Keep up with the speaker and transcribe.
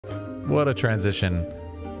What a transition.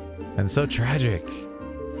 And so tragic.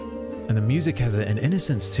 And the music has an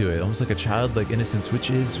innocence to it, almost like a childlike innocence, which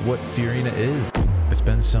is what Fiorina is. It's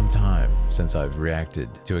been some time since I've reacted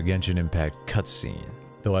to a Genshin Impact cutscene,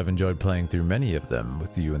 though I've enjoyed playing through many of them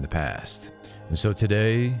with you in the past. And so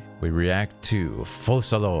today, we react to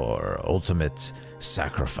Focalors Ultimate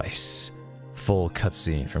Sacrifice. Full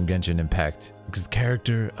cutscene from Genshin Impact, because the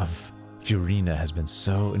character of Fiorina has been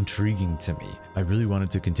so intriguing to me. I really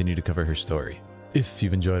wanted to continue to cover her story. If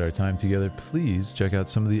you've enjoyed our time together, please check out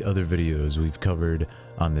some of the other videos we've covered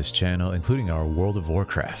on this channel, including our World of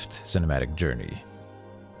Warcraft cinematic journey.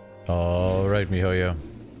 Alright, miHoYo.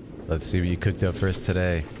 Let's see what you cooked up for us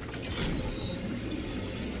today.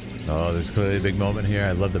 Oh, there's clearly a big moment here.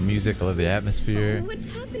 I love the music, I love the atmosphere. Oh,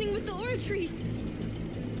 what's happening with the oratories?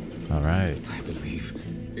 Alright. I believe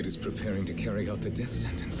it is preparing to carry out the death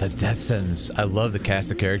sentence. The death sentence. I love the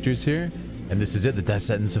cast of characters here. And this is it, the death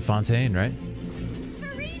sentence of Fontaine, right?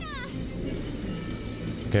 Marina!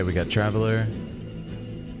 Okay, we got Traveler.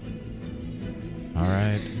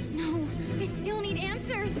 Alright. No, I still need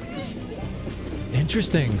answers.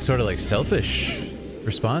 Interesting, sort of like selfish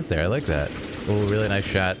response there. I like that. Oh, really nice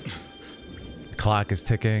shot. The clock is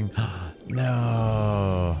ticking.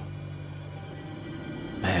 No.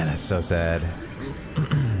 Man, that's so sad.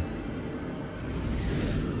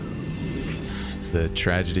 The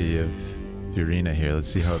tragedy of Fiorina here. Let's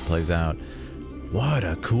see how it plays out. What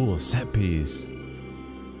a cool set piece.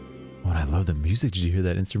 Oh, and I love the music. Did you hear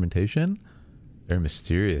that instrumentation? Very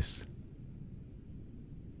mysterious.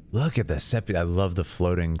 Look at the set piece. I love the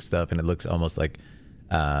floating stuff, and it looks almost like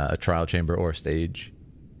a trial chamber or a stage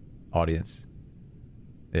audience.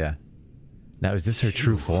 Yeah. Now, is this her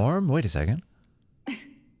true form? Wait a second.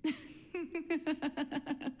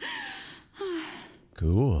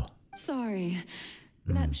 Cool. Sorry.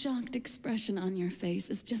 That shocked expression on your face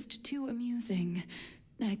is just too amusing.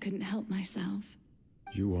 I couldn't help myself.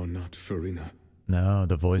 You are not Fiorina. No,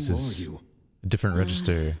 the voice Who is are you? a different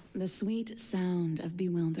register. The sweet sound of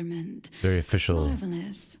bewilderment. Very official.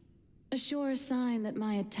 Marvelous. A sure sign that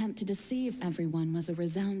my attempt to deceive everyone was a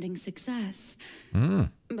resounding success.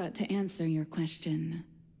 But to answer your question,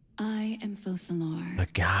 I am Focalors. The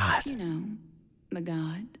god. You know, the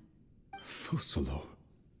god. Focalors.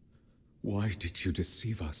 Why did you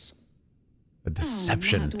deceive us? A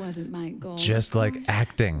deception. Oh, that wasn't my goal. Just of like course.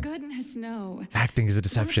 acting. Goodness no. Acting is a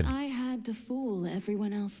deception. But I had to fool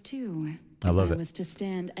everyone else too. I love if it. I was to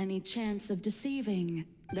stand any chance of deceiving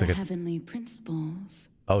It's the like a- heavenly principles.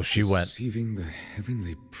 Oh, she went. Deceiving the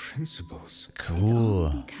heavenly principles. Cool.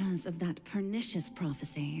 All because of that pernicious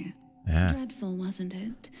prophecy. Yeah. Dreadful, wasn't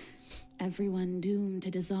it? Everyone doomed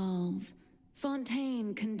to dissolve.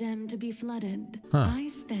 Fontaine condemned to be flooded. I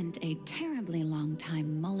spent a terribly long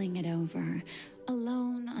time mulling it over,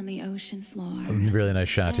 alone on the ocean floor. Really nice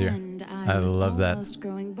shot here. And I was love that. almost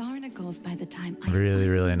growing barnacles by the time I Really,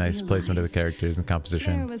 really finally nice placement of the realized characters and there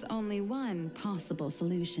composition. was only one possible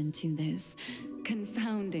solution to this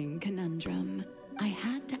confounding conundrum. I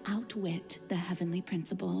had to outwit the heavenly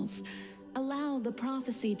principles, allow the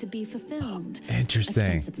prophecy to be fulfilled, Interesting.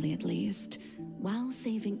 ostensibly at least, while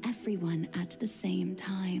saving everyone at the same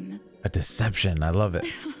time. A deception. I love it.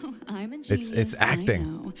 I'm a genius, It's acting. I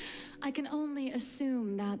know. I can only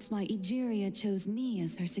assume that's why Egeria chose me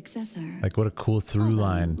as her successor. Like, what a cool through Although,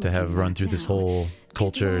 line to have looking run back through this now, whole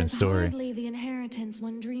culture it and was story. hardly the inheritance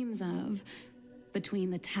one dreams of. Between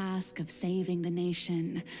the task of saving the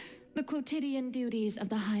nation, the quotidian duties of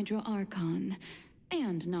the Hydro Archon,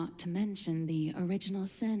 and not to mention the original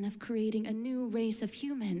sin of creating a new race of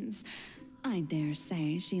humans, I dare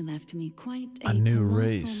say she left me quite A new colossal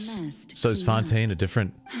race. mess to So is clean up. Fontaine a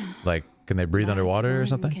different, like, can they breathe But underwater or one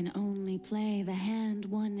something? can only play the hand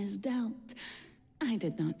one is dealt. I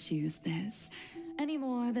did not choose this, any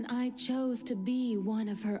more than I chose to be one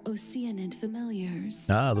of her Oceanid familiars.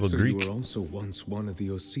 Ah, a little So Greek you were also once one of the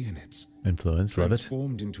Oceanids, influence. Love it.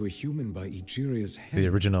 transformed into a human by Egeria's The hand.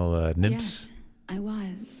 original nymphs Yes, I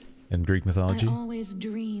was. in Greek mythology. I always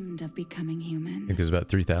dreamed of becoming I human. think there's about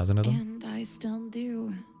 3,000 of them. And I still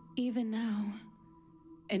do, even now.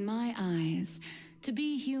 In my eyes, to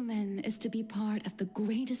be human is to be part of the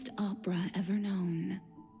greatest opera ever known.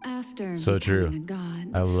 After So true. becoming a god,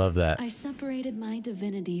 I love that. I separated my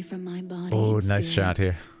divinity from my body. Oh, and nice shot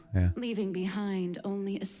spirit, here. Yeah. leaving behind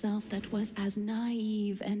only a self that was as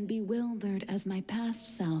naive and bewildered as my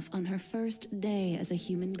past self on her first day as a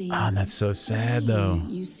human being. Ah, and that's so sad, Me though.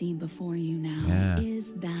 You see before you now Yeah.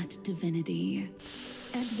 is that divinity.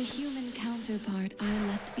 And the human counterpart I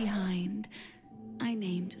left behind, I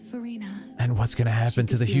named Fiorina. And what's gonna happen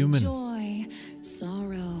She to the could feel human? joy,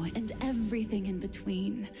 sorrow, and everything in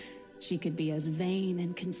between. She could be as vain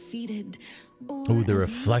and conceited, or Ooh, the as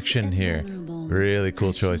reflection meek and here. vulnerable Really cool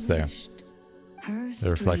as she choice there. wished. Her The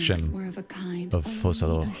reflection strengths were of a kind of only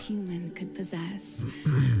Focalors. a human could possess.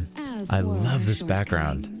 As I were love her this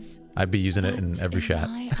background. shortcomings. I'd be using it in But every shot.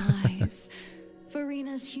 my eyes,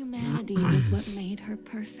 Farina's humanity was what made her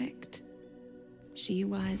perfect. She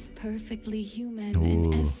was perfectly human in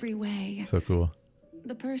Ooh. every way. So cool.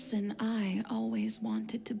 The person I always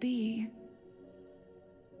wanted to be.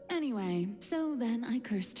 Anyway, so then I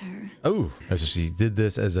cursed her. Oh, so she did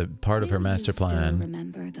this as a part of her Do master you still plan.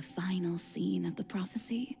 remember the final scene of the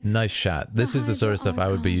prophecy? Nice shot. This is the sort of stuff I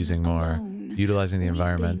would be using more. Alone, Utilizing the weeping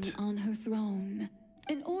environment. on her throne.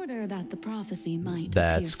 In order that the prophecy might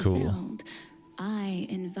That's appear cool. fulfilled, I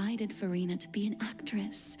invited Farina to be an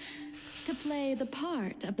actress, to play the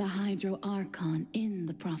part of the Hydro Archon in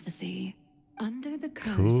the prophecy. Under the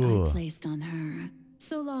curse Cool. I placed on her,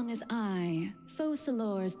 so long as I,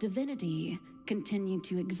 Focalors' divinity, continued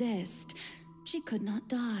to exist, she could not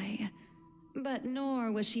die. But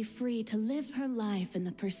nor was she free to live her life in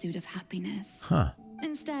the pursuit of happiness. Huh.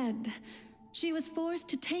 Instead, she was forced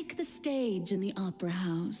to take the stage in the opera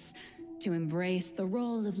house, to embrace the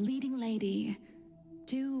role of leading lady,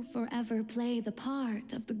 to forever play the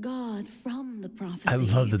part of the god from the prophecy. I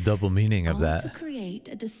love the double meaning of all to that. create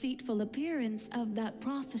a deceitful appearance of that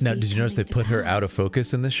prophecy. Now, did you notice they coming to put her out of pass.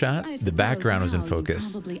 focus in this shot? I The background was in suppose now you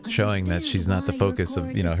focus, probably showing that she's not the understand why focus your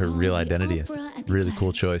of, court is her real called the identity. It's opera a really cool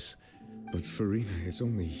epitaph. choice. But Farina is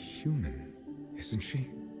only human, isn't she?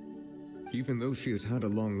 Even though she has had a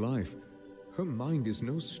long life, her mind is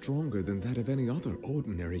no stronger than that of any other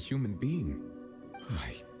ordinary human being.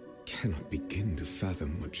 I cannot begin to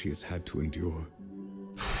fathom what she has had to endure.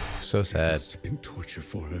 So It sad. must have been torture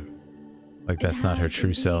for her. Like that's not her has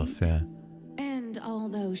true self. indeed. Yeah. And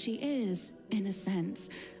although she is, in a sense,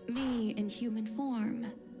 me in human form,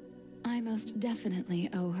 I most definitely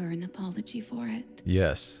owe her an apology for it.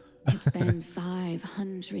 Yes. It's been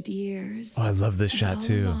 500 years. Oh, I love this and shot all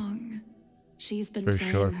too. along, she's been Very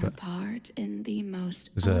playing short, her but- part in the most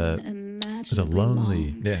It was a unimaginably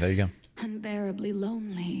lonely. long, Yeah, there you go. unbearably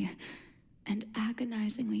lonely, and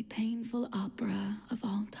agonizingly painful opera of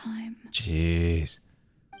all time. Jeez.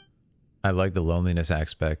 I like the loneliness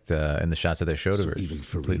aspect in the shots that they showed of So her. even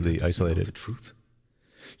Farina Completely doesn't know isolated. the truth?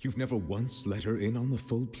 You've never once let her in on the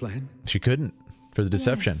full plan? She couldn't for the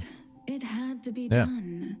deception. Yes, it had to be Yeah.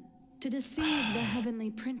 done. To deceive the heavenly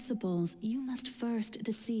principles, you must first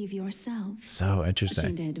deceive yourself. So She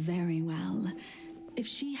interesting. did very well. If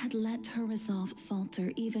she had let her resolve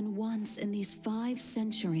falter even once in these 5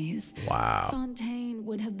 centuries, Wow. Fontaine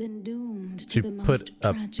would have been doomed She to the put most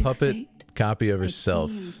a tragic puppet fate. copy of It herself.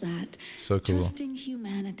 seems that So cool. trusting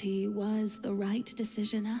humanity was the right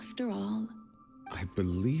decision after all. I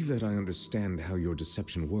believe that I understand how your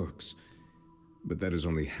deception works, but that is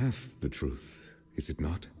only half the truth, is it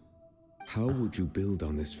not? How would you build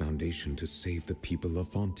on this foundation to save the people of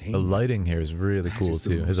Fontaine? The lighting here is really That cool is the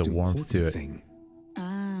too. There's a most warmth to important it. thing.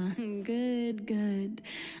 Ah, good, good.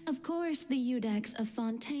 Of course, the Iudex of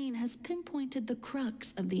Fontaine has pinpointed the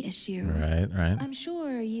crux of the issue. Right, right. I'm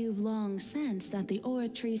sure you've long sensed that the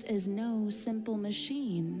Oratrice is no simple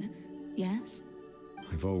machine, yes?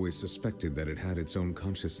 I've always suspected that it had its own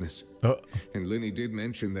consciousness. Oh, And Lenny did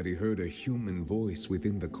mention that he heard a human voice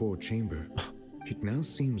within the core chamber. It now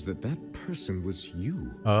seems that that person was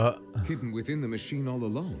you, hidden within the machine all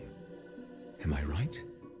along. Am I right?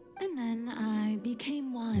 And then I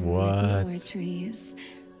became one What? with the Oratrice,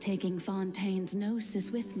 taking Fontaine's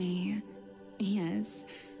gnosis with me. Yes,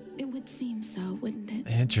 it would seem so, wouldn't it?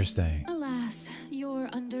 interesting. Alas, your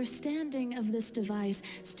understanding of this device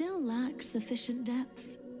still lacks sufficient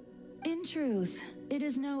depth. In truth, it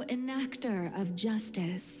is no enactor of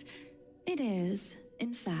justice. It is,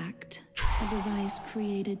 in fact, a device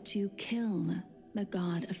created to kill the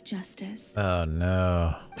god of justice. Oh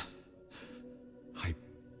no. I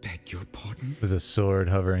beg your pardon? There's a sword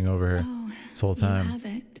hovering over her Oh, this whole you time. have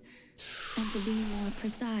it. And to be more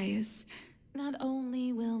precise, not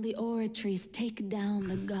only will the Oratrice take down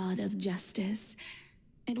the god of justice,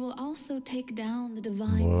 it will also take down the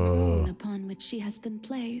divine Whoa. throne upon which she has been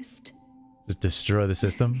placed. Just destroy the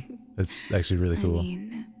system. It's actually really I cool.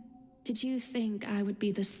 mean, did you think I would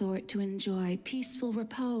be the sort to enjoy peaceful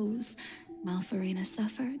repose while Farina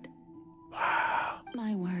suffered? Wow.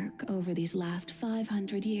 My work over these last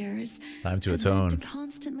 500 years Time to has led atone. to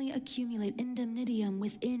constantly accumulate indemnitium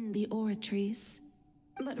within the Oratrice.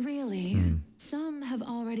 But really, some have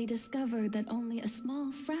already discovered that only a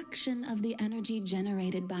small fraction of the energy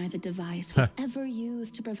generated by the device was ever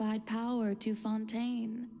used to provide power to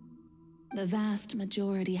Fontaine. The vast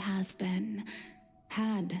majority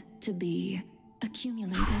had to be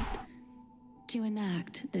accumulated to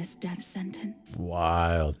enact this death sentence.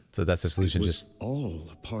 Wild. So that's the solution. It was Just all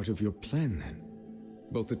a part of your plan then?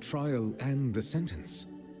 Both the trial and the sentence?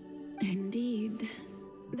 Indeed.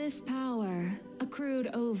 This power, accrued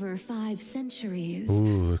over 5 centuries,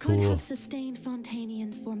 Ooh, could cool. have sustained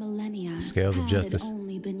Fontanians for millennia Scales of had justice. it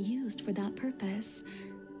only been used for that purpose.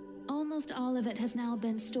 Almost all of it has now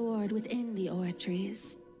been stored within the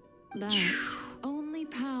oratories. But only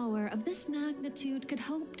power of this magnitude could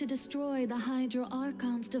hope to destroy the Hydro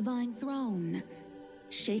Archon's divine throne,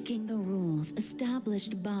 shaking the rules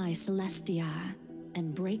established by Celestia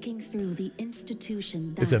and breaking through the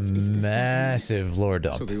institution that it's a is the Seven. massive lore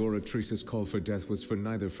dump. So the Oratrice's call for death was for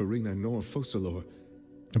neither Farina nor Focalor.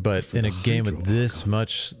 But for in a the game with Hydro this Archon.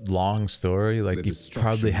 much long story, like The you destruction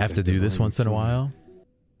probably of have that to do this divine once in a throne. while.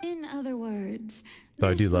 In other words, Though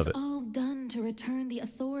I this do love was it. all done to return the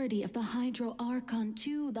authority of the Hydro Archon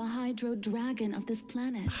to the Hydro Dragon of this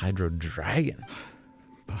planet. Hydro Dragon.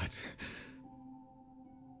 But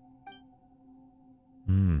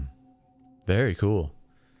Very cool.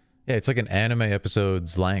 Yeah, it's like an anime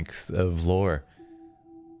episode's length of lore.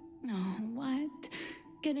 Oh, what?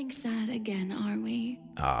 Getting sad again, are we?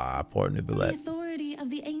 Ah, poor The Neuvillette. authority of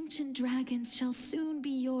the ancient dragons shall soon be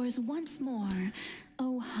yours once more,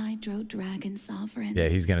 O Hydro Dragon Sovereign. Yeah,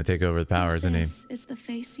 he's gonna take over the power, isn't he? This is the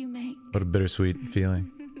face you make. What a bittersweet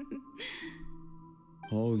feeling.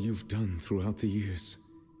 all you've done throughout the years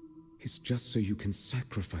is just so you can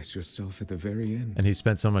sacrifice yourself at the very end. And he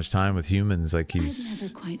spent so much time with humans, like I've he's...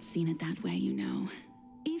 never quite seen it that way, you know.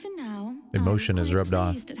 Even now, Emotion I'm is quite rubbed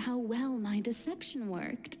off. pleased at how well my deception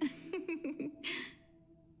worked.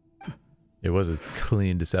 It was a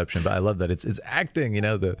clean deception, but I love that it's acting, you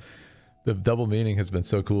know, the double meaning has been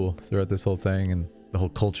so cool throughout this whole thing, and the whole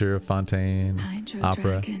culture of Fontaine,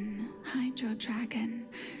 opera. Hydro Dragon,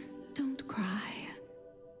 don't cry.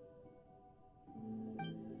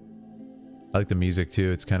 I like the music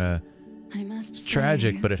too. It's kind of I must It's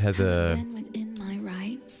tragic, say, but it has had a- been within my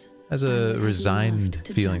rights, has I would a have resigned loved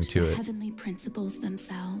to feeling judge to the it. Heavenly principles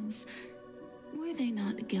themselves. Were they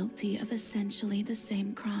not guilty of essentially the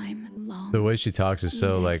same crime? Long The way she talks is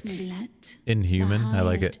so like inhuman. I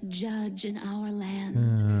like it. Judge in our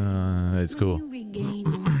land. It's When cool. you regain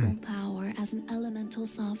your full power as an elemental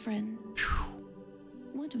sovereign,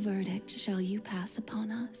 what verdict shall you pass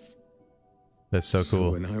upon us? That's so So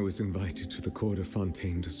cool. when I was invited to the court of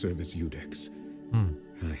Fontaine to serve as Eudex,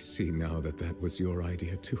 I see now that that was your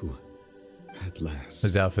idea too. At last.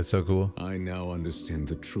 His outfit's so cool. I now understand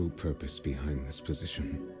the true purpose behind this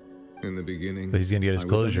position. In the beginning, So he's gonna get his I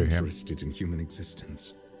closure was here. uninterested in human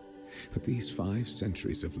existence. But these 5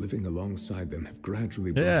 centuries of living alongside them have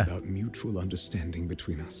gradually brought Yeah. about mutual understanding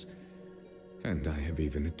between us. And I have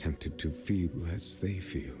even attempted to feel as they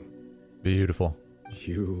feel. Beautiful.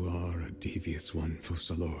 You are a devious one,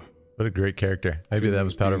 Focalors. What a great character. Maybe that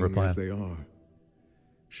was part of her Being plan. As they are.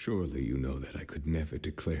 Surely you know that I could never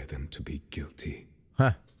declare them to be guilty.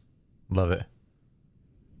 Huh. Love it.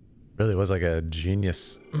 Really was like a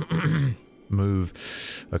genius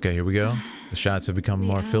move. Okay, here we go. The shots have become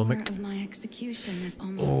more The hour filmic. of my execution is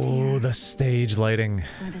almost Oh, here. the stage lighting.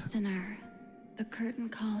 For the sinner, the curtain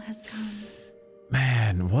call has come.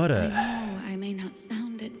 Man, what I a know I may not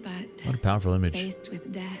sound it, but powerful image. faced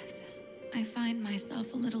with death, I find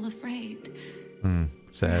myself a little afraid.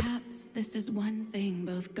 Sad. Perhaps this is one thing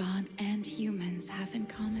both gods and humans have in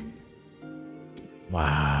common.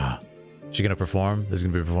 Wow. She gonna perform? This is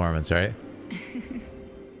gonna be a performance, right?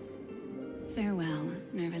 Farewell,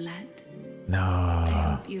 Neuvillette. I No.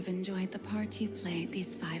 hope you've enjoyed the part you played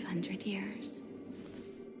these 500 years.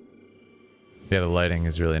 Yeah, the lighting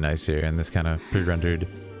is really nice here, and this kind of pre-rendered.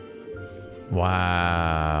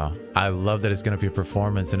 Wow. I love that it's gonna be a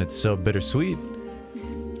performance, and it's so bittersweet.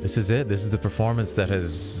 This is it. This is the performance that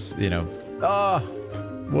has, you know,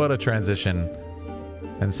 what a transition.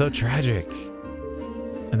 And so tragic.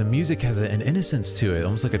 And the music has an innocence to it,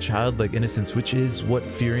 almost like a childlike innocence, which is what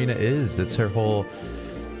Fiorina is. That's her whole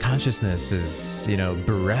consciousness is, you know,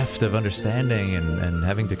 bereft of understanding and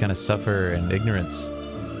having to kind of suffer in ignorance.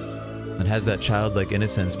 And has that childlike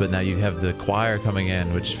innocence, but now you have the choir coming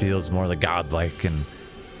in, which feels more like godlike and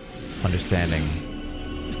understanding.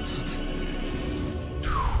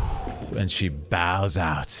 And she bows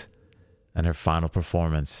out in her final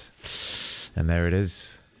performance. And there it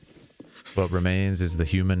is. What remains is the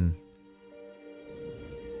human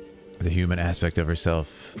aspect of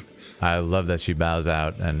herself. I love that she bows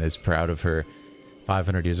out and is proud of her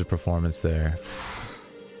 500 years of performance there.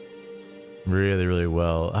 Really, really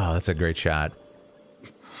well. Oh, that's a great shot.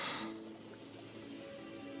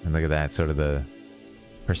 And look at that, sort of the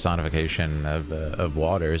personification of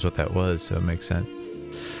water is what that was, so it makes sense.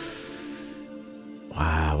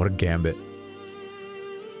 Wow, what a gambit.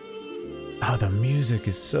 Oh, the music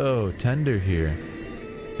is so tender here.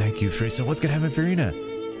 Thank you, Frey. So what's gonna happen, Farina?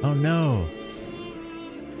 Oh no.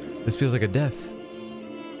 This feels like a death.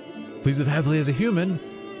 Please live happily as a human.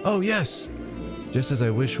 Oh yes. Just as I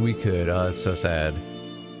wish we could. Oh, that's so sad.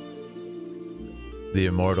 The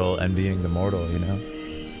immortal envying the mortal, you know?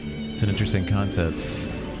 It's an interesting concept.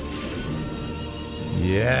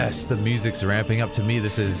 Yes, the music's ramping up. To me,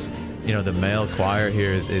 this is, you know, the male choir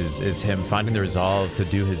here is him finding the resolve to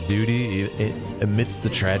do his duty amidst the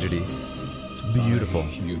tragedy. It's beautiful.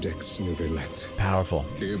 Iudex Nuvelet. Powerful.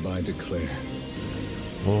 Hereby declare.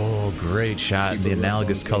 Oh, great shot. The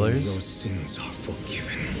analogous colors. Your sins are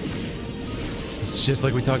forgiven. It's just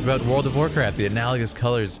like we talked about in World of Warcraft. The analogous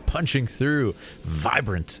colors punching through.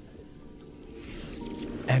 Vibrant.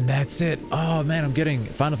 And that's it. Oh man, I'm getting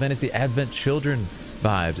Final Fantasy Advent Children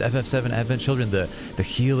vibes. FF7 Advent Children. The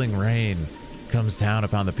healing rain comes down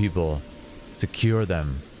upon the people to cure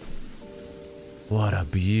them. What a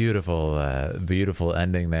beautiful, beautiful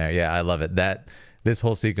ending there. Yeah, I love it. This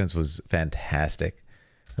whole sequence was fantastic.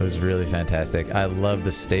 It was really fantastic. I love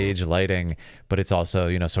the stage lighting, but it's also,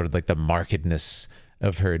 you know, sort of like the markedness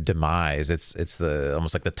of her demise. It's the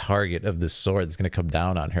almost like the target of this sword that's going to come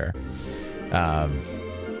down on her.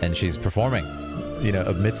 And she's performing, you know,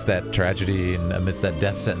 amidst that tragedy and amidst that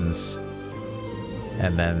death sentence.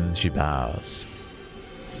 And then she bows.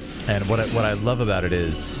 And what I love about it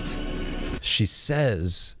is she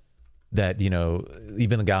says that, you know,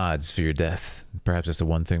 even the gods fear death. Perhaps that's the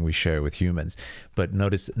one thing we share with humans. But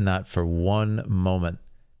notice not for one moment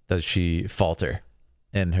does she falter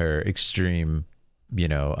in her extreme, you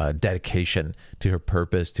know, dedication to her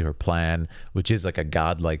purpose, to her plan, which is like a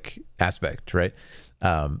godlike aspect, right?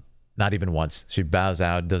 Not even once. She bows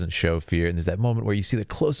out, doesn't show fear. And there's that moment where you see the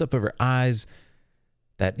close-up of her eyes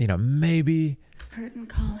that, you know, maybe... Curtain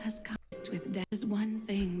call has come with death is one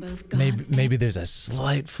thing both gods maybe there's a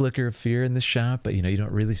slight flicker of fear in the shot, but you know, you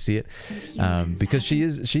don't really see it because she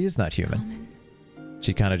is not human.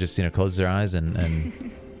 She kind of just, you know, closes her eyes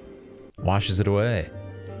and washes it away.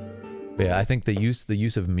 But yeah, I think the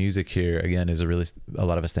use of music here again is a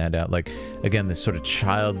lot of a standout. Like again, this sort of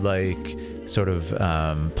childlike, sort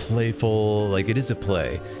of playful, like it is a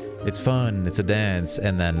play. It's fun, it's a dance,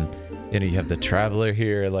 and then, you know, you have the traveler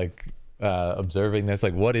here, like observing this,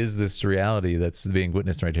 like what is this reality that's being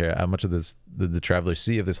witnessed right here? How much of this did the traveler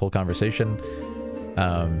see of this whole conversation?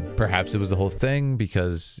 Perhaps it was the whole thing,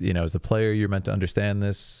 because, you know, as the player you're meant to understand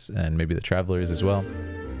this, and maybe the travelers as well.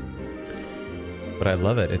 But I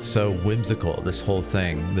love it. It's so whimsical, this whole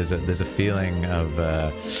thing. There's a feeling of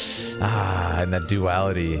and that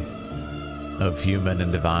duality of human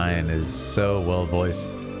and divine is so well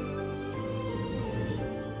voiced.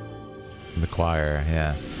 The choir,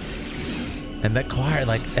 yeah. And that choir,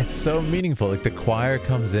 like, it's so meaningful. Like, the choir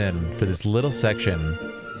comes in for this little section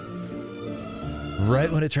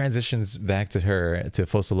right when it transitions back to her, to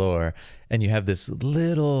Focalors, and you have this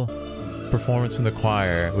little performance from the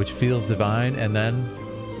choir, which feels divine, and then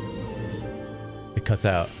it cuts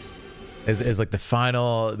out. Is like the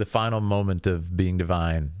final moment of being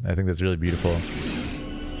divine. I think that's really beautiful.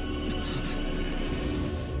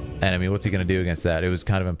 And I mean, what's he gonna do against that? It was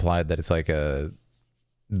kind of implied that it's like a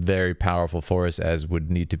very powerful force, as would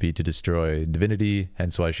need to be to destroy divinity,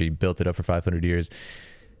 hence why she built it up for 500 years.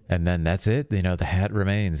 And then that's it, you know, the hat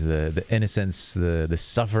remains, the innocence, the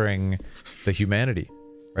suffering, the humanity,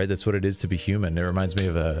 right? That's what it is to be human. It reminds me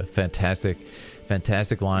of a fantastic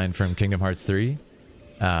line from Kingdom Hearts 3,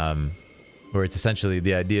 where it's essentially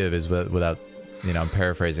the idea of is, without, you know, I'm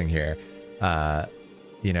paraphrasing here,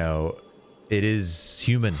 you know, it is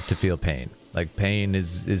human to feel pain. Like, pain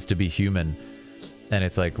is to be human. And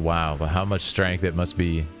it's like, wow, how much strength it must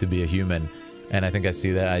be to be a human. And I think I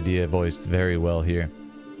see that idea voiced very well here.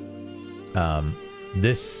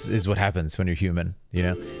 This is what happens when you're human, you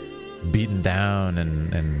know? Beaten down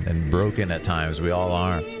and broken at times. We all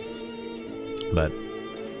are. But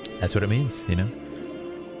that's what it means, you know?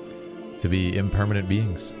 To be impermanent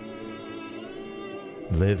beings.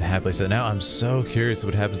 Live happily. So now I'm so curious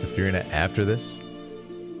what happens to Fiorina after this.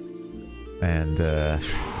 And,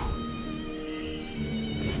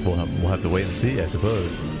 we'll have to wait and see, I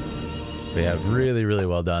suppose. But yeah, really, really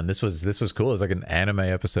well done. This was cool. It's like an anime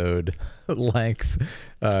episode length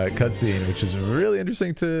cutscene, which is really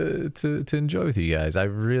interesting to enjoy with you guys. I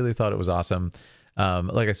really thought it was awesome.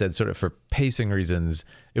 Like I said, sort of for pacing reasons,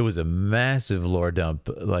 it was a massive lore dump,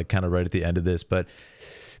 like kind of right at the end of this. But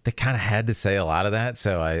they kind of had to say a lot of that.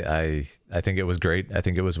 So I think it was great. I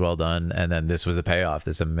think it was well done. And then this was the payoff,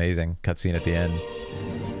 this amazing cutscene at the end.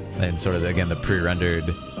 And sort of, again, the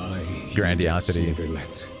pre-rendered grandiosity.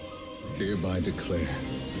 Hereby declare.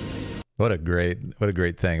 What a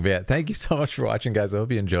great thing. But yeah, thank you so much for watching, guys. I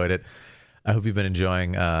hope you enjoyed it. I hope you've been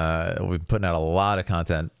enjoying. We've been putting out a lot of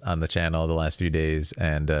content on the channel the last few days,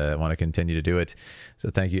 and I want to continue to do it. So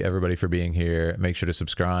thank you, everybody, for being here. Make sure to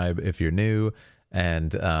subscribe if you're new.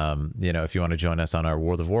 And, you know, if you want to join us on our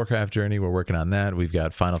World of Warcraft journey, we're working on that. We've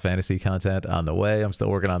got Final Fantasy content on the way. I'm still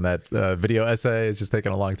working on that video essay. It's just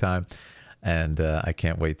taking a long time. And I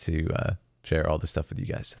can't wait to share all this stuff with you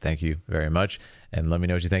guys. So thank you very much. And let me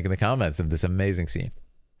know what you think in the comments of this amazing scene.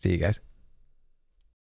 See you guys.